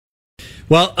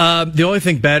Well, the only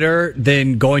thing better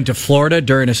than going to Florida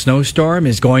during a snowstorm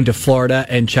is going to Florida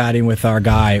and chatting with our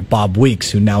guy, Bob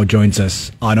Weeks, who now joins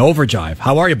us on Overdrive.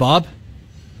 How are you, Bob?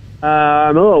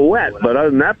 I'm a little wet, but other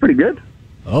than that, pretty good.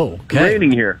 Oh, okay.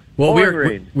 Raining here. Well,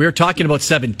 we were talking about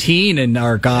 17 and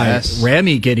our guy,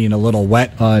 Rami, getting a little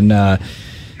wet on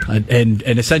and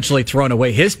essentially throwing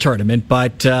away his tournament.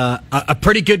 But a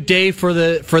pretty good day for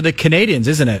the Canadians,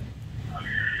 isn't it?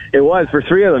 It was, for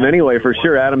three of them anyway, for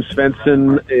sure. Adam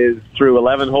Svensson is through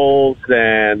 11 holes,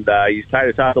 and he's tied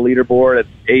atop the leaderboard at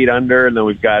 8 under, and then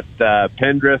we've got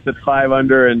Pendrith at 5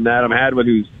 under, and Adam Hadwin,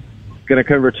 who's going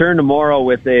to return tomorrow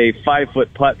with a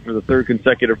 5-foot putt for the third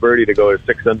consecutive birdie to go to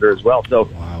 6 under as well. So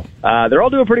they're all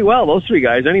doing pretty well, those three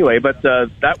guys anyway, but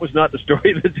that was not the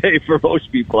story of the day for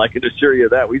most people, I can assure you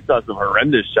that. We saw some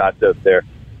horrendous shots out there.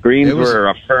 Greens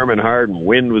were firm and hard, and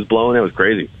wind was blowing. It was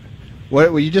crazy.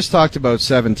 Well, you just talked about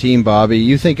 17, Bobby.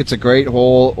 You think it's a great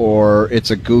hole or it's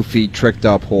a goofy,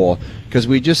 tricked-up hole? Because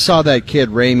we just saw that kid,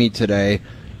 Rami, today,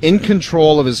 in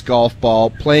control of his golf ball,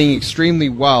 playing extremely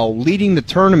well, leading the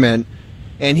tournament,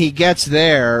 and he gets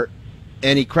there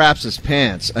and he craps his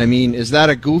pants. I mean, is that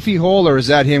a goofy hole or is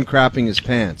that him crapping his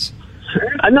pants?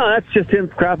 No, that's just him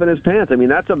crapping his pants. I mean,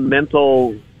 that's a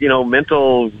mental giant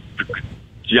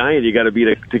you got to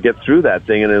be to get through that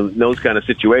thing in those kind of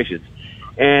situations.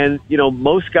 And,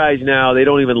 most guys now, they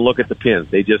don't even look at the pins.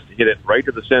 They just hit it right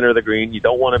to the center of the green. You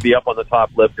don't want to be up on the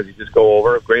top lip because you just go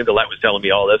over. Graham Dillette was telling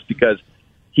me all this because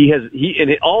he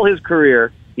in all his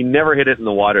career, he never hit it in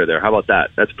the water there. How about that?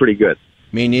 That's pretty good.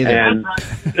 Me neither. And,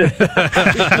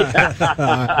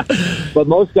 but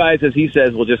most guys, as he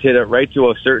says, will just hit it right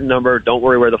to a certain number. Don't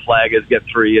worry where the flag is. Get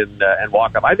 3 and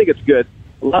walk up. I think it's good.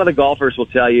 A lot of the golfers will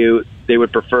tell you they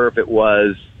would prefer if it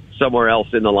was somewhere else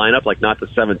in the lineup, like not the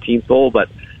 17th hole, but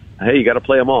hey, you got to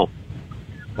play them all.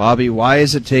 Bobby, why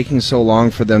is it taking so long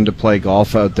for them to play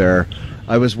golf out there?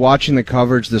 I was watching the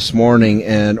coverage this morning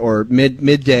or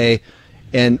midday,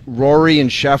 and Rory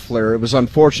and Scheffler, it was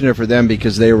unfortunate for them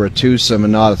because they were a twosome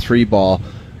and not a 3-ball,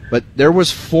 but there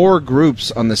was 4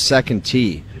 groups on the second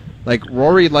tee. Like,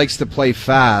 Rory likes to play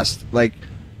fast. Like,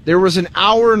 there was an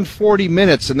hour and 40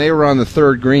 minutes and they were on the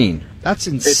third green. That's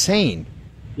insane.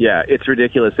 Yeah, it's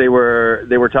ridiculous. They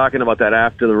were talking about that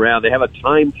after the round. They have a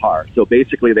time par, so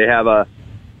basically they have a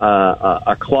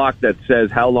clock that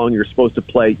says how long you're supposed to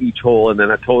play each hole, and then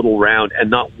a total round. And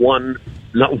not one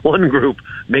group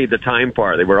made the time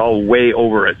par. They were all way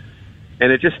over it,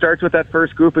 and it just starts with that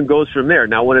first group and goes from there.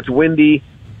 Now, when it's windy,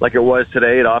 like it was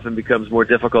today, it often becomes more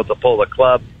difficult to pull the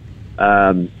club.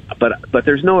 But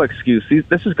there's no excuse.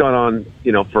 This has gone on,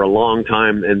 for a long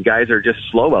time, and guys are just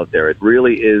slow out there. It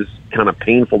really is kind of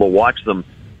painful to watch them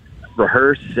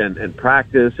rehearse and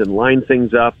practice and line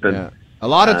things up. And a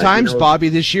lot of times, Bobby,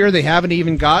 this year they haven't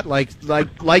even got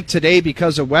like today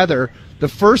because of weather. The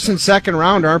first and second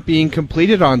round aren't being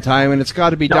completed on time, and it's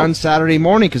got to be done Saturday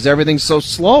morning because everything's so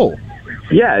slow.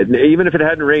 Yeah, even if it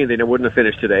hadn't rained, they wouldn't have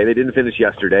finished today. They didn't finish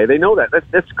yesterday. They know that.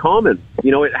 That's common.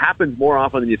 It happens more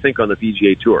often than you think on the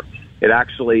PGA Tour. It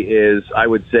actually is, I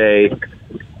would say,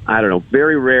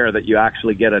 very rare that you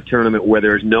actually get a tournament where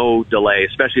there's no delay,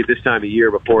 especially at this time of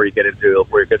year before you get into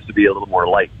where it gets to be a little more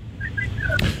light.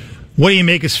 What do you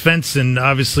make of Svensson?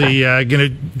 Obviously, going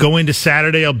to go into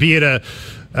Saturday, albeit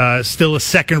still a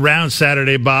second round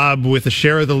Saturday, Bob, with a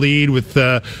share of the lead with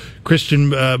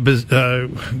Christian.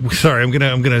 Sorry, I'm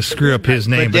gonna screw up his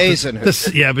name.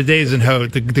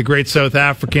 Bedezenhout. the great South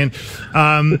African.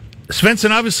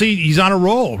 Svensson, obviously, he's on a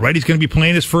roll, right? He's going to be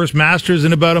playing his first Masters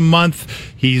in about a month.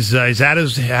 He's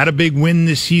had a big win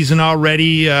this season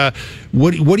already.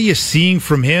 What are you seeing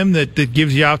from him that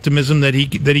gives you optimism that he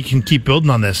can keep building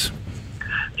on this?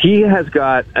 He has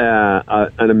got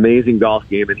an amazing golf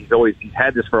game, and he's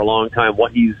had this for a long time.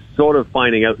 What he's sort of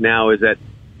finding out now is that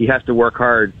he has to work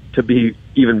hard to be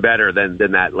even better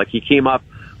than that. Like, he came up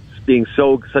being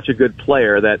such a good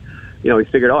player that, he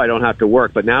figured, I don't have to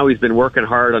work. But now he's been working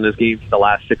hard on his game for the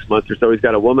last 6 months or so. He's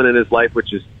got a woman in his life, which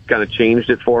has kind of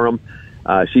changed it for him.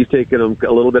 She's taken him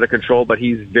a little bit of control, but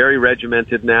he's very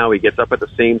regimented now. He gets up at the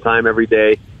same time every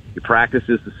day. He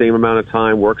practices the same amount of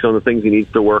time, works on the things he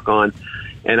needs to work on.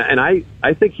 And I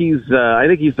think he's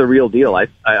the real deal. I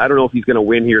don't know if he's going to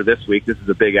win here this week. This is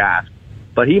a big ask,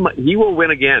 but he will win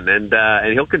again,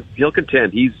 and he'll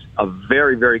contend. He's a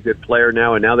very, very good player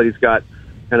now, and now that he's got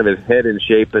kind of his head in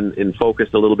shape and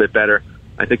focused a little bit better,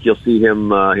 I think you'll see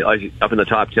him up in the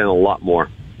top 10 a lot more.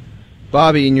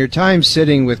 Bobby, in your time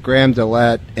sitting with Graham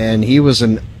Dillette, and he was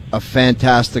a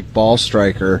fantastic ball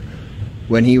striker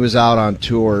when he was out on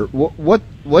tour. What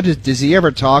does he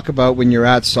ever talk about when you're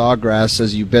at Sawgrass,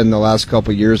 as you've been the last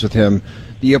couple of years with him,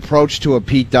 the approach to a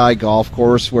Pete Dye golf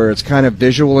course where it's kind of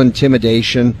visual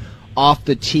intimidation off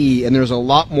the tee, and there's a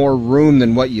lot more room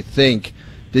than what you think?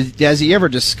 Does he ever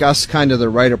discuss kind of the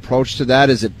right approach to that?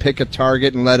 Is it pick a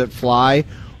target and let it fly,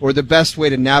 or the best way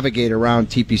to navigate around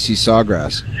TPC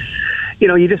Sawgrass? You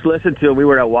know, you just listen to him. We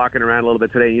were out walking around a little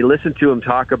bit today, and you listen to him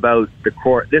talk about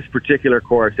this particular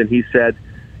course, and he says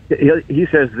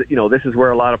that, you know, this is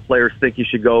where a lot of players think you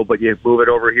should go, but you move it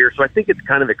over here. So I think it's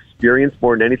kind of experience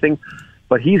more than anything.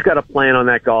 But he's got a plan on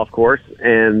that golf course,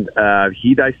 and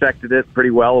he dissected it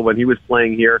pretty well when he was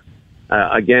playing here.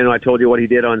 Again, I told you what he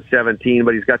did on 17,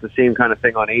 but he's got the same kind of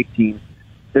thing on 18.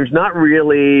 There's not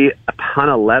really a ton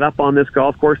of let-up on this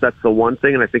golf course. That's the one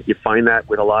thing, and I think you find that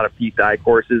with a lot of Pete Dye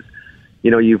courses.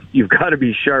 You know, you've got to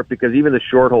be sharp because even the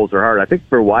short holes are hard. I think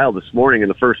for a while this morning in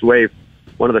the first wave,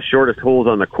 one of the shortest holes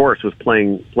on the course was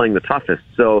playing the toughest.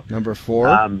 So number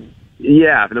 4?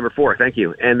 Yeah, number 4. Thank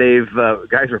you. And they've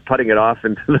guys are putting it off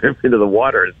into the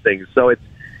water and things. So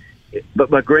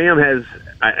but Graham has,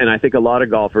 and I think a lot of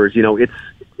golfers, you know,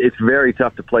 it's very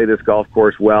tough to play this golf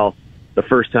course well the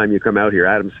first time you come out here.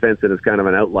 Adam Svensson is kind of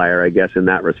an outlier, I guess, in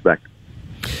that respect.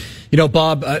 You know,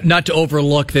 Bob, not to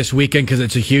overlook this weekend because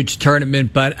it's a huge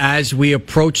tournament, but as we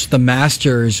approach the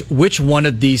Masters, which one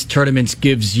of these tournaments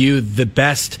gives you the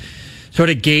best sort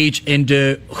of gauge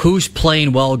into who's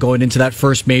playing well going into that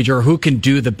first major, who can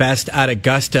do the best at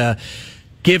Augusta,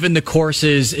 given the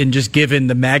courses and just given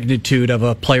the magnitude of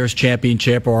a Players'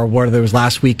 Championship or whether it was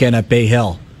last weekend at Bay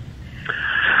Hill?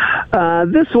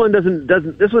 This one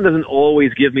doesn't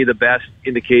always give me the best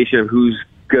indication of who's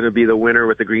going to be the winner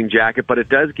with the green jacket, but it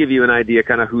does give you an idea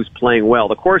kind of who's playing well.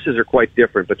 The courses are quite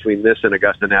different between this and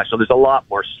Augusta National. There's a lot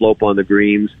more slope on the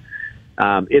greens.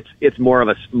 It's more of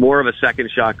a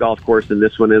second shot golf course than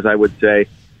this one is, I would say.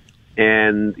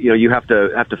 And you know, you have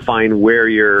to find where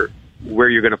you're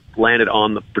going to land it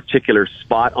on the particular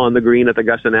spot on the green at the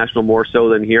Augusta National more so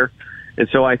than here. And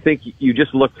so I think you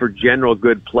just look for general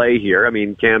good play here. I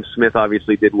mean, Cam Smith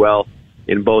obviously did well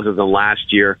in both of them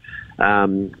last year.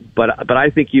 But I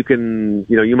think you can,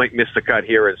 you know, you might miss the cut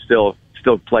here and still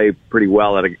play pretty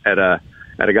well at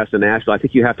Augusta National. I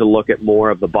think you have to look at more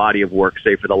of the body of work,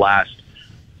 say for the last,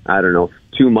 I don't know,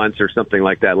 2 months or something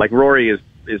like that. Like Rory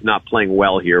is not playing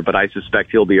well here, but I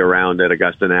suspect he'll be around at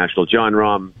Augusta National. John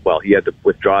Rahm, well, he had to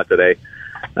withdraw today.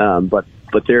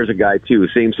 But there's a guy too,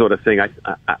 same sort of thing.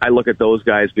 I look at those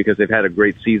guys because they've had a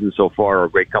great season so far, or a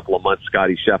great couple of months.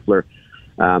 Scotty Scheffler,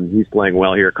 he's playing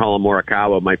well here. Colin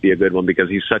Morikawa might be a good one because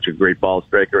he's such a great ball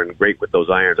striker and great with those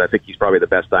irons. I think he's probably the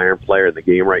best iron player in the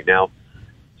game right now.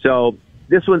 So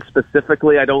this one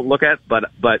specifically I don't look at, but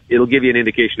it'll give you an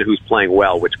indication of who's playing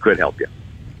well, which could help you.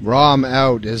 Rahm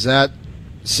out. Does that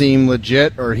seem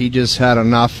legit, or he just had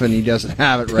enough and he doesn't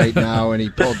have it right now and he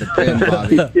pulled the pin,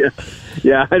 Bobby?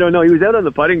 Yeah, I don't know. He was out on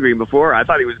the putting green before. I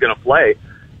thought he was going to play.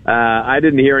 I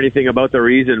didn't hear anything about the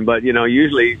reason, but, you know,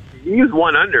 usually he was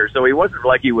 1 under, so he wasn't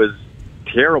like he was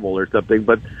terrible or something.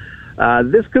 But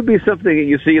this could be something that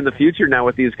you see in the future now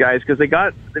with these guys because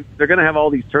they're going to have all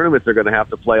these tournaments they're going to have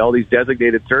to play, all these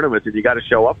designated tournaments, and you got to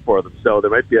show up for them. So there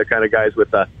might be a kind of guys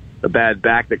with a bad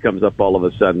back that comes up all of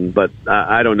a sudden. But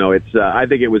I don't know. I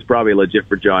think it was probably legit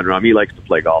for John Rahm. He likes to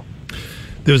play golf.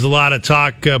 There was a lot of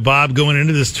talk, Bob, going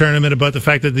into this tournament about the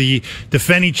fact that the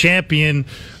defending champion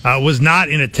was not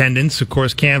in attendance. Of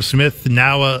course, Cam Smith,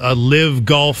 now a Live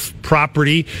Golf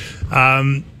property.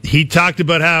 He talked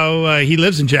about how he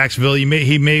lives in Jacksonville.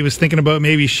 He was thinking about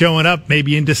maybe showing up,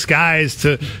 maybe in disguise,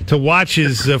 to watch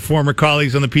his former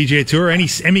colleagues on the PGA Tour.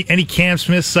 Any Cam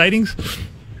Smith sightings?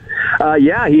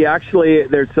 Yeah, he actually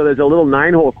there's a little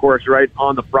 9-hole course right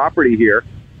on the property here,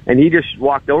 and he just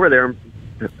walked over there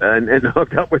and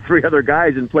hooked up with 3 other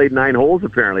guys and played 9 holes.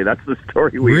 Apparently, that's the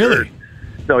story we heard.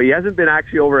 So he hasn't been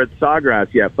actually over at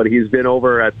Sawgrass yet, but he's been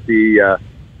over at the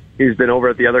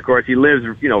other course. He lives,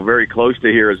 you know, very close to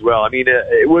here as well. I mean,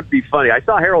 it would be funny. I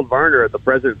saw Harold Varner at the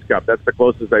President's Cup. That's the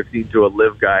closest I've seen to a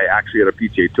Live guy actually at a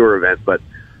PGA Tour event, but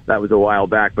that was a while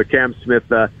back. But Cam Smith,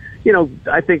 you know,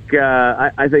 I think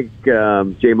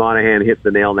Jay Monahan hit the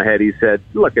nail on the head. He said,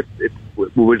 "Look,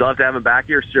 we'd love to have him back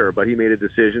here, sure, but he made a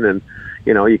decision, and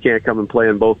you know, you can't come and play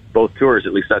in both tours.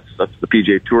 At least that's the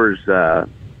PGA Tour's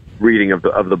reading of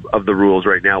the rules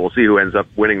right now. We'll see who ends up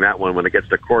winning that one when it gets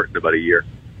to court in about a year."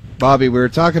 Bobby, we were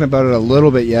talking about it a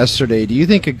little bit yesterday. Do you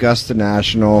think Augusta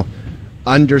National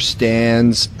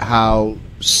understands how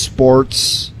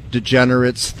sports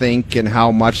degenerates think and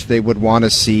how much they would want to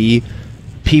see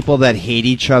people that hate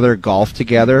each other golf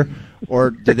together?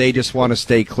 or do they just want to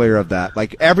stay clear of that?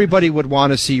 Like, everybody would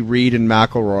want to see Reed and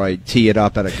McIlroy tee it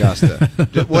up at Augusta.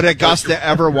 Would Augusta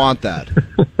ever want that?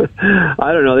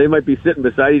 I don't know. They might be sitting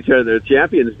beside each other at their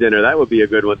Champions dinner. That would be a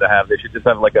good one to have. They should just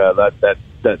have like that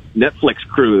Netflix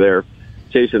crew there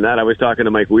chasing that. I was talking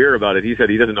to Mike Weir about it. He said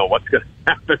he doesn't know what's going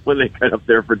to happen when they get up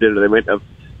there for dinner. They might have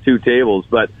 2 tables,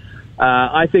 but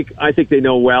I think they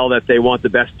know well that they want the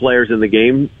best players in the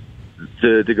game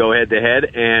to go head to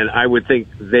head, and I would think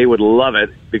they would love it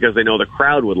because they know the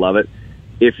crowd would love it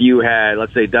if you had,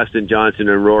 let's say, Dustin Johnson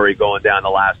and Rory going down the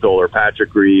last hole, or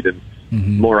Patrick Reed and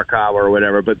Morikawa or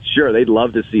whatever. But sure, they'd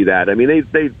love to see that. I mean,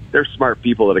 they're smart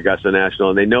people at Augusta National,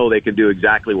 and they know they can do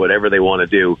exactly whatever they want to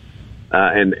do,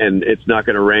 and it's not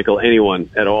going to rankle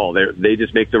anyone at all. They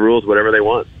just make the rules whatever they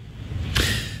want.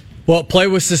 Well, play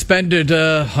was suspended,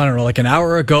 I don't know, like an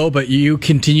hour ago, but you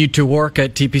continued to work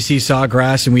at TPC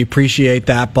Sawgrass, and we appreciate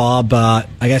that, Bob. I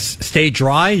guess stay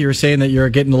dry. You're saying that you're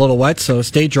getting a little wet, so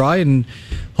stay dry, and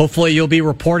hopefully you'll be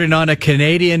reporting on a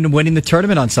Canadian winning the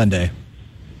tournament on Sunday.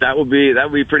 That would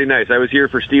be pretty nice. I was here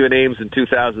for Stephen Ames in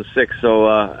 2006, so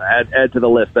add to the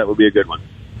list. That would be a good one.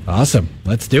 Awesome.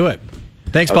 Let's do it.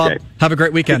 Thanks, Bob. Okay. Have a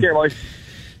great weekend. Take care, boys.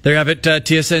 There you have it.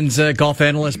 TSN's golf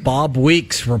analyst Bob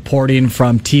Weeks reporting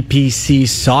from TPC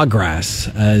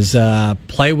Sawgrass as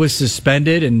play was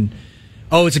suspended. And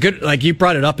it's a good, like you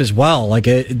brought it up as well. Like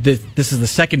this is the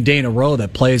second day in a row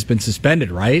that play has been suspended,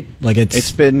 right? Like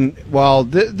it's been, well,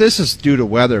 this is due to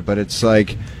weather, but it's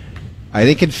like, I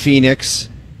think in Phoenix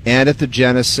and at the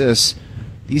Genesis,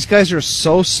 these guys are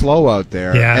so slow out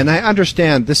there. Yeah. And I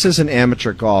understand this isn't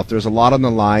amateur golf. There's a lot on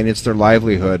the line. It's their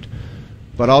livelihood.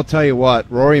 But I'll tell you what,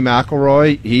 Rory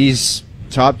McIlroy, he's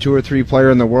top 2 or 3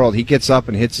 player in the world. He gets up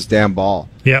and hits his damn ball.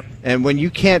 Yep. And when you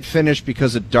can't finish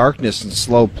because of darkness and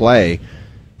slow play,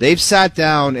 they've sat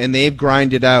down and they've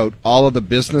grinded out all of the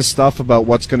business stuff about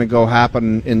what's going to go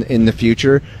happen in the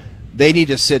future. They need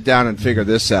to sit down and figure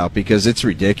this out because it's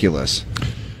ridiculous.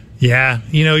 Yeah,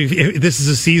 this is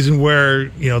a season where,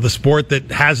 the sport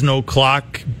that has no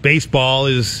clock, baseball,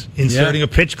 is inserting a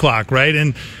pitch clock, right?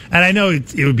 And I know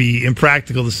it would be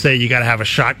impractical to say you got to have a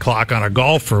shot clock on a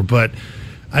golfer, but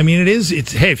I mean,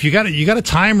 hey, if you got a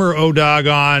timer, O-Dog,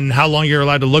 on how long you're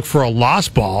allowed to look for a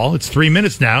lost ball, it's 3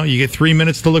 minutes now. You get 3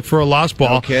 minutes to look for a lost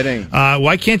ball. No kidding.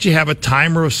 Why can't you have a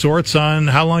timer of sorts on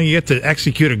how long you get to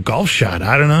execute a golf shot?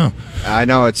 I don't know. I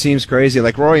know, it seems crazy.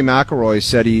 Like Rory McIlroy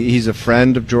said, he's a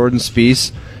friend of Jordan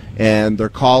Spieth, and they're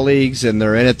colleagues, and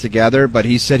they're in it together, but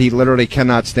he said he literally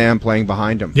cannot stand playing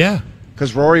behind him. Yeah.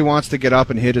 Because Rory wants to get up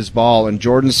and hit his ball, and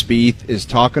Jordan Spieth is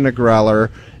talking to Greller,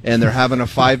 and they're having a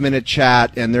 5-minute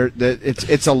chat, and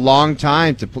it's a long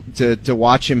time to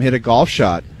watch him hit a golf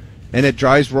shot, and it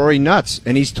drives Rory nuts.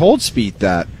 And he's told Spieth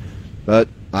that, but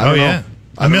I don't know.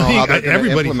 I don't know how they're going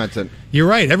to implement it. You're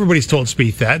right. Everybody's told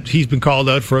Spieth that. He's been called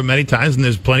out for it many times, and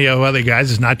there's plenty of other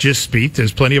guys. It's not just Spieth.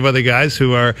 There's plenty of other guys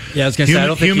who are I was going to say, I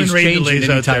don't think he's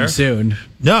changing anytime soon.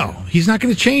 No, he's not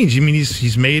going to change. I mean,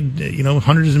 he's made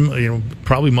hundreds of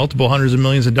probably multiple hundreds of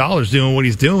millions of dollars doing what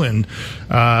he's doing.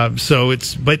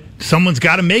 But someone's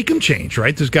got to make him change,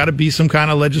 right? There's got to be some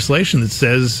kind of legislation that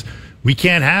says we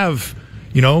can't have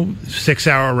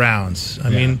 6-hour rounds. I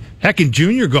mean, heck, in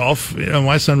junior golf,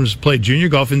 my son was played junior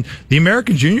golf, and the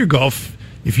American junior golf,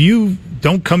 if you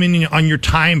don't come in on your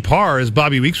time par, as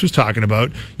Bobby Weeks was talking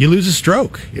about, you lose a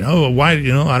stroke. Why? I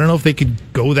don't know if they could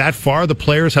go that far. The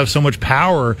players have so much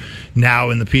power now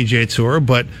in the PGA Tour,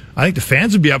 but I think the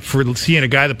fans would be up for seeing a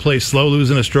guy that plays slow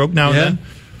losing a stroke now and then.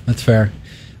 That's fair.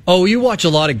 Oh, you watch a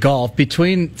lot of golf.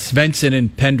 Between Svensson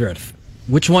and Pendrith,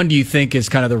 which one do you think is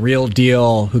kind of the real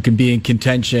deal who can be in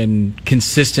contention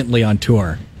consistently on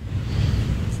tour?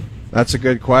 That's a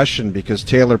good question because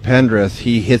Taylor Pendrith,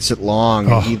 he hits it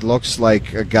long. Oh. He looks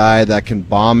like a guy that can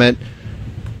bomb it.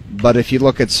 But if you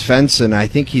look at Svensson, I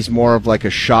think he's more of like a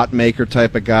shot maker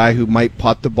type of guy who might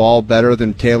putt the ball better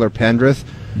than Taylor Pendrith.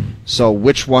 So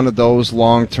which one of those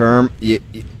long term?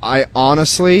 I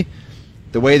honestly,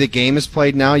 the way the game is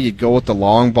played now, you'd go with the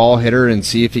long ball hitter and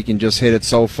see if he can just hit it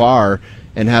so far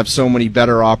and have so many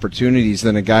better opportunities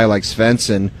than a guy like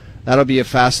Svensson. That'll be a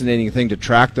fascinating thing to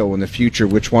track, though, in the future,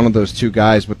 which one of those two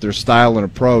guys with their style and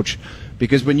approach.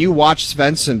 Because when you watch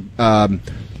Svensson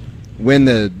win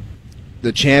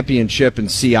the championship in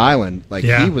Sea Island,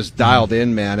 he was dialed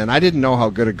in, man. And I didn't know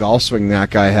how good a golf swing that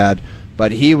guy had,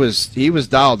 but he was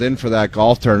dialed in for that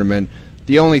golf tournament.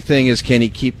 The only thing is, can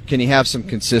he have some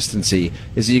consistency?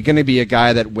 Is he going to be a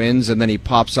guy that wins and then he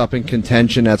pops up in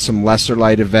contention at some lesser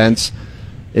light events?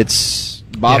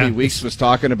 Bobby Weeks was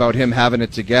talking about him having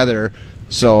it together.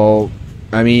 So,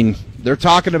 I mean, they're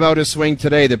talking about his swing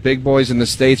today. The big boys in the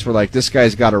States were like, this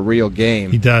guy's got a real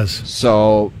game. He does.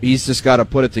 So he's just got to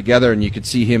put it together, and you could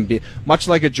see him be much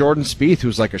like a Jordan Spieth,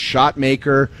 who's like a shot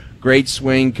maker, great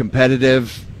swing,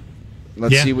 competitive.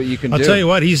 Let's see what you can do. I'll tell you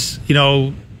what, he's,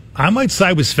 I might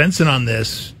side with Svensson on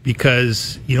this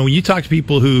because, when you talk to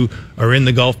people who are in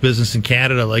the golf business in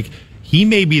Canada, like, he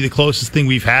may be the closest thing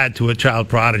we've had to a child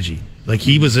prodigy. Like,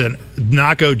 he was a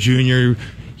knockout junior.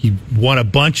 He won a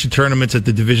bunch of tournaments at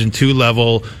the Division II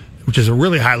level, which is a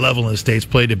really high level in the States.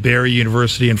 Played at Barry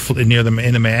University in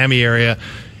the Miami area,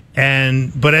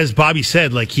 but as Bobby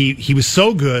said, like he was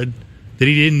so good that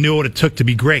he didn't know what it took to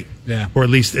be great, or at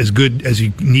least as good as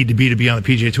you need to be on the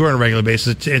PGA Tour on a regular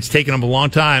basis. It's taken him a long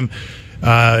time.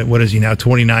 What is he now?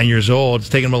 29 years old. It's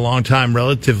taken him a long time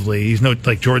relatively. He's no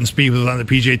like Jordan Spieth was on the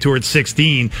PGA Tour at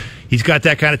 16. He's got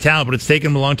that kind of talent, but it's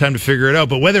taken him a long time to figure it out.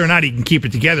 But whether or not he can keep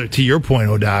it together, to your point,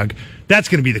 O'Dog, that's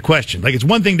going to be the question. Like, it's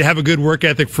one thing to have a good work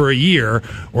ethic for a year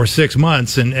or 6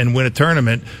 months and win a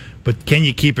tournament, but can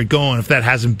you keep it going if that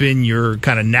hasn't been your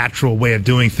kind of natural way of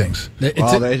doing things?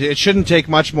 It shouldn't take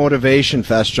much motivation,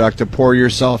 Festruck, to pour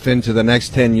yourself into the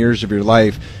next 10 years of your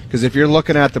life. Because if you're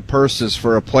looking at the purses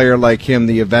for a player like him,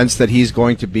 the events that he's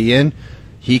going to be in,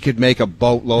 he could make a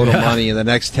boatload of money in the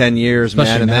next 10 years,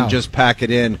 especially man, and then just pack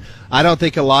it in. I don't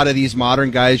think a lot of these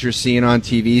modern guys you're seeing on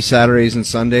TV Saturdays and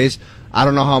Sundays, I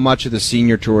don't know how much of the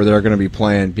senior tour they're going to be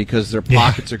playing because their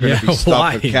pockets are going to be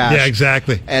stuffed with cash. Yeah,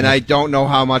 exactly. And I don't know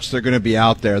how much they're going to be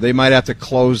out there. They might have to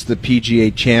close the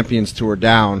PGA Champions Tour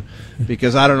down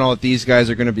because I don't know if these guys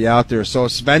are going to be out there. So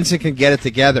if Svensson can get it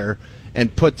together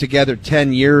and put together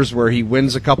 10 years where he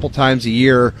wins a couple times a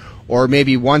year or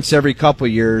maybe once every couple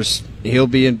years, he'll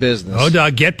be in business. Oh,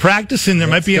 dog, get practicing. There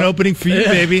might be an opening for you,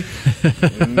 baby.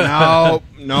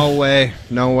 No way.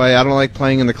 I don't like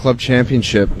playing in the club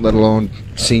championship, let alone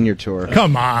senior tour.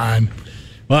 Come on.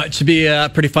 Well, it should be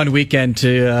a pretty fun weekend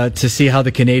to see how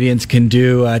the Canadians can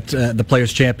do at the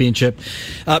Players' Championship.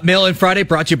 Mail-In Friday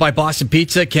brought to you by Boston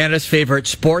Pizza, Canada's favorite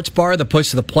sports bar. The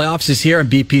push to the playoffs is here, and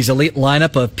BP's elite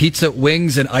lineup of pizza,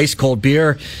 wings, and ice-cold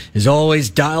beer is always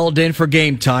dialed in for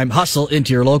game time. Hustle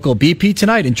into your local BP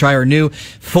tonight and try our new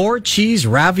 4-cheese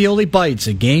ravioli bites,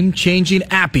 a game-changing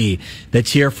appy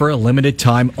that's here for a limited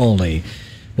time only.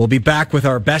 We'll be back with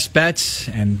our best bets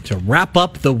and to wrap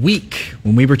up the week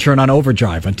when we return on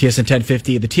Overdrive on TSN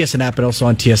 1050, the TSN app, and also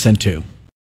on TSN 2.